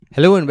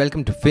Hello and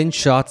welcome to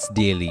FinShots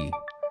Daily.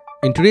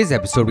 In today's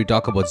episode, we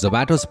talk about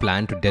Zomato's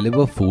plan to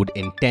deliver food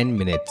in 10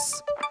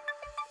 minutes.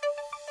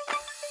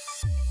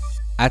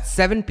 At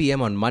 7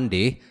 pm on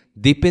Monday,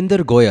 Deepinder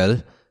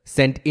Goyal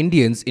sent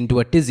Indians into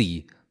a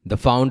tizzy. The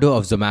founder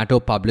of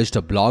Zomato published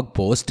a blog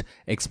post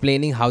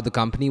explaining how the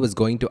company was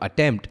going to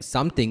attempt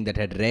something that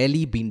had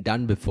rarely been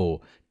done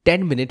before: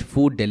 10-minute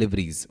food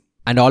deliveries.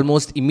 And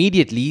almost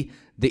immediately,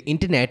 the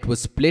internet was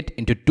split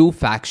into two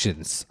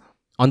factions.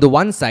 On the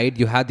one side,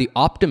 you had the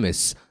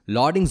optimists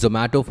lauding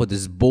Zomato for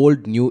this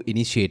bold new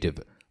initiative.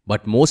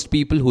 But most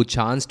people who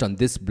chanced on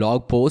this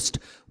blog post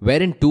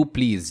weren't too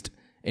pleased.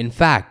 In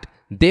fact,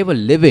 they were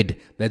livid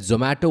that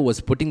Zomato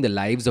was putting the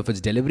lives of its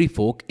delivery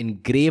folk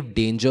in grave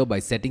danger by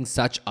setting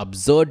such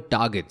absurd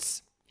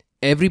targets.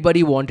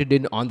 Everybody wanted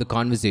in on the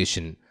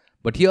conversation.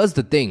 But here's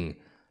the thing,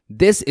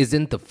 this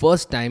isn't the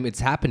first time it's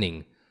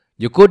happening.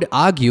 You could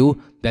argue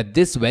that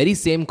this very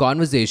same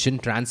conversation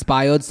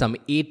transpired some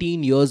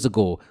 18 years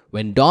ago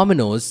when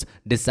Domino's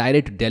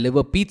decided to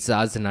deliver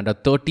pizzas in under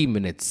 30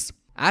 minutes.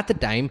 At the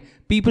time,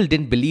 people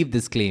didn't believe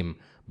this claim,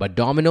 but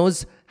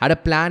Domino's had a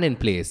plan in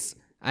place.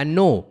 And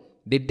no,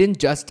 they didn't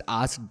just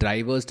ask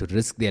drivers to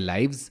risk their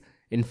lives.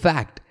 In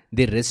fact,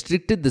 they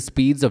restricted the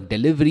speeds of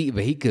delivery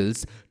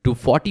vehicles to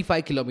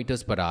 45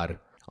 kilometers per hour.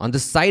 On the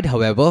side,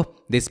 however,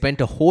 they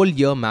spent a whole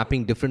year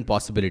mapping different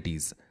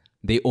possibilities.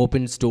 They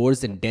opened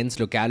stores in dense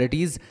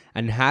localities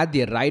and had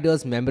their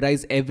riders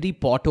memorize every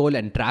pothole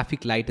and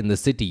traffic light in the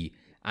city.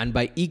 And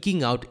by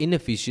eking out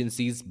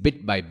inefficiencies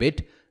bit by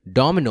bit,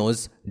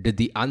 Domino's did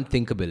the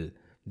unthinkable.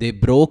 They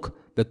broke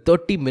the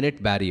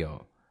 30-minute barrier.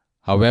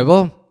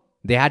 However,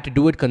 they had to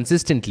do it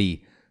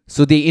consistently,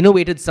 so they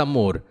innovated some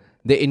more.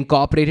 They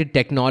incorporated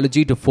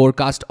technology to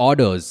forecast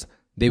orders.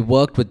 They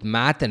worked with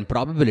math and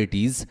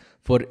probabilities.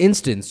 For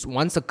instance,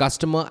 once a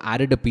customer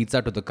added a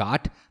pizza to the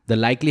cart, the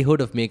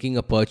likelihood of making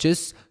a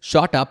purchase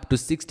shot up to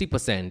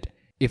 60%.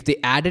 If they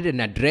added an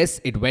address,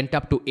 it went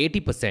up to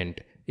 80%.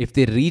 If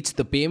they reached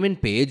the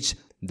payment page,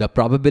 the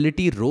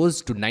probability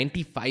rose to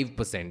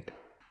 95%.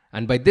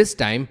 And by this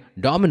time,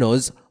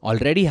 Domino's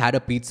already had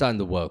a pizza in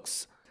the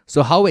works.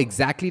 So how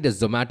exactly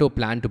does Zomato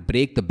plan to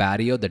break the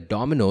barrier that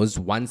Domino's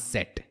once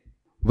set?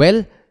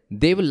 Well,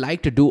 they will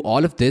like to do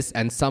all of this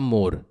and some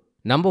more.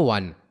 Number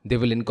one, they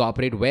will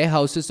incorporate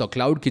warehouses or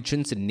cloud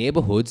kitchens in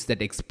neighborhoods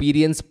that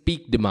experience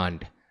peak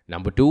demand.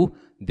 Number two,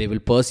 they will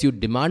pursue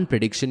demand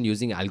prediction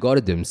using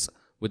algorithms.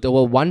 With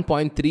over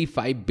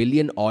 1.35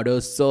 billion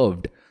orders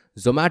served,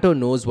 Zomato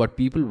knows what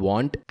people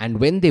want and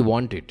when they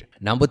want it.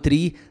 Number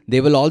three, they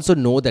will also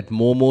know that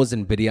momos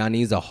and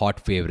biryanis are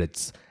hot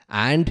favorites,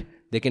 and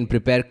they can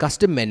prepare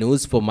custom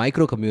menus for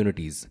micro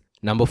communities.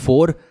 Number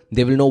four,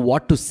 they will know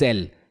what to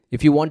sell.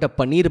 If you want a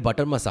paneer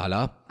butter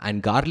masala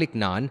and garlic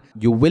naan,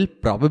 you will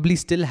probably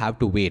still have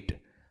to wait.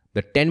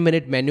 The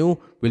 10-minute menu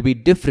will be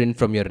different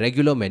from your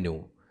regular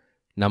menu.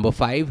 Number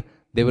 5,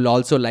 they will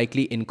also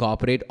likely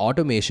incorporate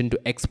automation to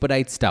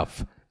expedite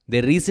stuff. They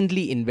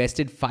recently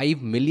invested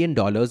 $5 million in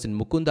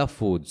Mukunda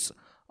Foods,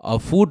 a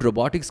food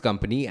robotics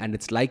company, and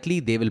it's likely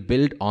they will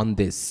build on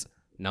this.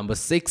 Number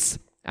 6,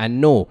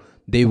 and no,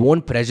 they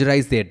won't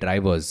pressurize their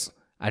drivers.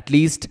 At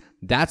least,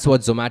 that's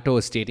what Zomato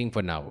is stating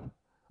for now.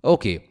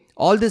 Okay.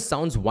 All this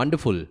sounds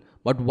wonderful,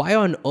 but why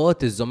on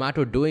earth is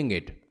Zomato doing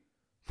it?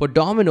 For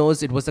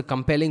Domino's, it was a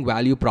compelling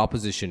value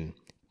proposition.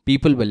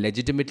 People were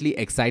legitimately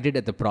excited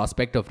at the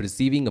prospect of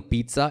receiving a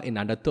pizza in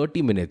under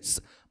 30 minutes.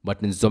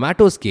 But in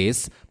Zomato's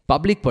case,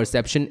 public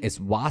perception is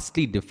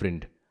vastly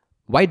different.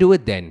 Why do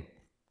it then?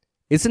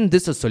 Isn't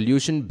this a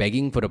solution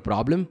begging for a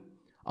problem?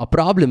 A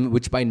problem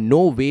which by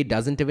no way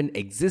doesn't even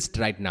exist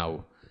right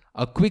now.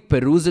 A quick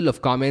perusal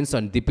of comments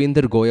on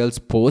Deepinder Goyal's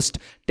post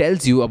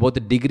tells you about the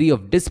degree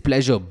of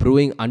displeasure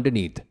brewing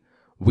underneath.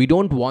 "We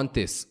don't want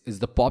this" is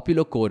the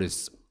popular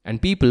chorus,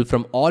 and people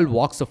from all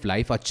walks of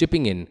life are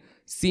chipping in,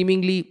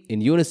 seemingly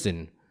in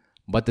unison.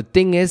 But the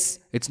thing is,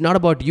 it's not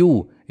about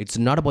you, it's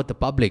not about the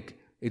public,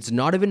 it's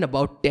not even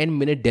about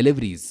 10-minute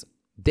deliveries.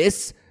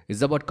 This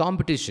is about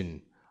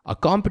competition. A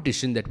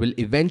competition that will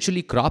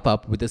eventually crop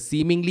up with a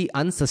seemingly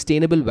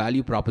unsustainable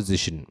value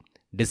proposition,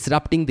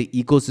 disrupting the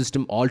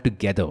ecosystem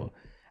altogether.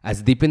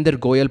 As Deepinder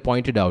Goyal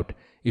pointed out,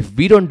 if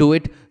we don't do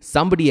it,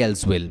 somebody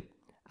else will.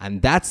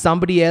 And that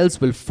somebody else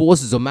will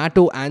force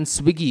Zomato and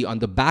Swiggy on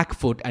the back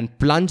foot and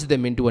plunge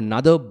them into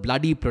another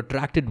bloody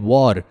protracted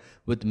war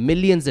with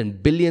millions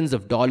and billions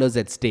of dollars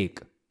at stake.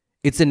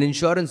 It's an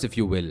insurance, if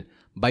you will.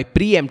 By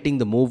preempting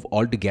the move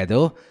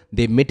altogether,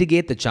 they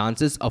mitigate the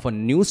chances of a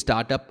new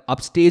startup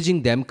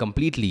upstaging them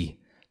completely.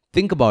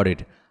 Think about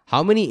it.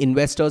 How many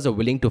investors are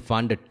willing to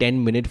fund a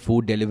 10-minute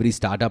food delivery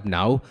startup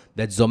now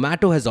that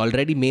Zomato has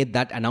already made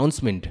that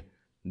announcement?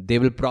 They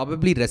will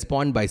probably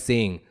respond by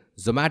saying,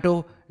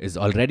 Zomato is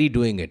already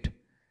doing it.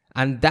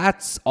 And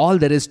that's all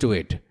there is to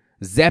it.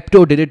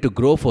 Zepto did it to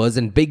Grofers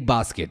and Big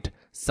Basket.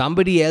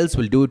 Somebody else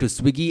will do it to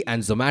Swiggy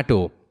and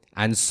Zomato.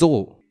 And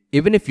so,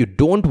 even if you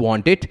don't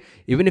want it,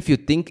 even if you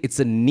think it's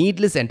a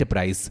needless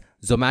enterprise,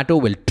 Zomato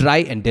will try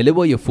and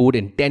deliver your food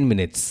in 10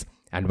 minutes.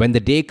 And when the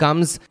day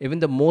comes, even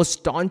the most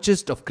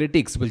staunchest of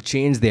critics will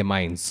change their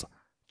minds.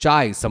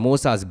 Chai,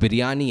 samosas,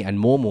 biryani, and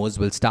momos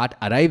will start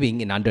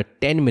arriving in under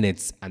 10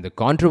 minutes, and the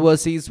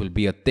controversies will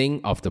be a thing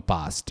of the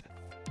past.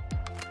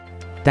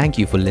 Thank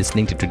you for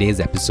listening to today's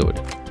episode.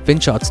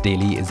 FinShots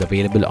Daily is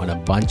available on a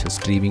bunch of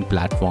streaming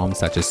platforms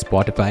such as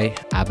Spotify,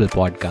 Apple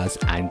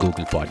Podcasts, and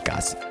Google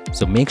Podcasts.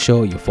 So make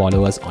sure you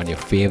follow us on your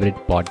favorite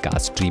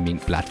podcast streaming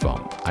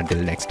platform.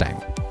 Until next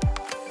time.